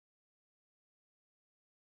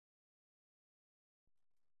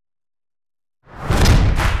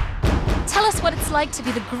us what it's like to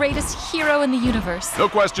be the greatest hero in the universe. No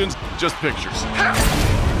questions, just pictures.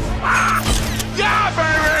 Yeah,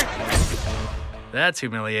 baby! That's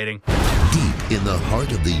humiliating. Deep in the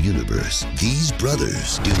heart of the universe, these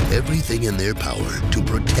brothers do everything in their power to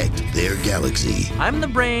protect their galaxy. I'm the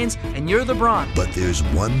brains, and you're the brawn. But there's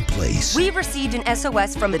one place We've received an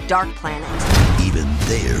SOS from the Dark Planet. even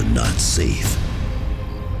they're not safe.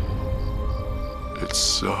 It's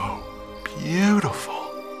so beautiful.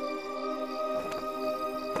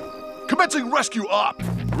 Commencing rescue op.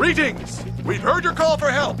 Greetings. We've heard your call for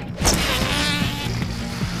help.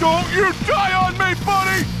 Don't you die on me,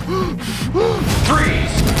 buddy!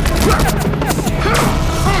 Freeze!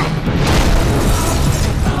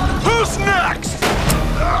 Who's next?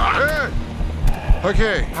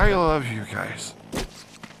 Okay, I love you guys.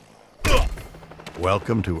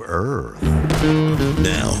 Welcome to Earth.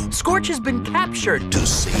 Now, Scorch has been captured. to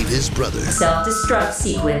save his brother, Self-destruct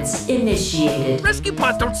sequence initiated. Rescue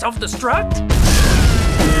pods don't self-destruct.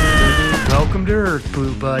 Welcome to Earth,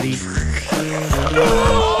 Blue Buddy. You're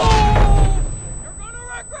gonna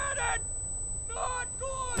regret it! Not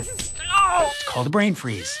good! Oh! It's called a brain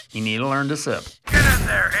freeze. You need to learn to sip. Get in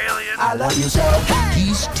there, alien! I love you so.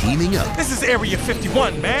 he's teaming up This is Area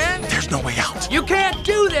 51, man! There's no way out. You can't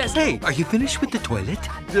do this! Hey, are you finished with the toilet?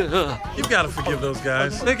 You gotta forgive those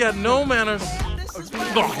guys. They got no manners.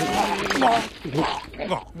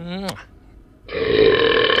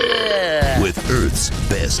 with Earth's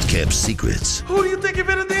best-kept secrets. Who do you think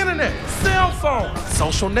invented the internet? Cell phone,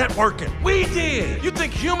 social networking. We did. You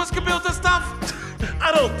think humans can build this stuff?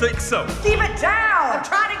 I don't think so. Keep it down. I'm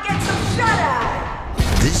trying to get some shut-eye.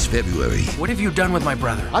 This February, What have you done with my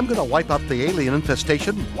brother? I'm gonna wipe out the alien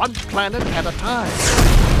infestation one planet at a time.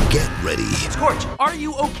 get ready Scorch, are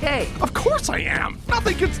you okay? Of course I am.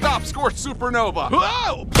 Nothing can stop Scorch Supernova.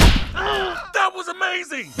 Whoa! That was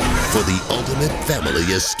amazing. for the ultimate family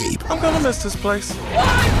escape. I'm gonna miss this place.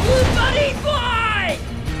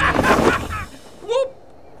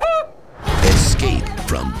 Escape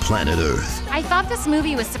from planet Earth. I thought this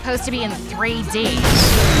movie was supposed to be in 3D.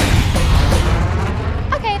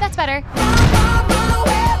 Okay, that's better.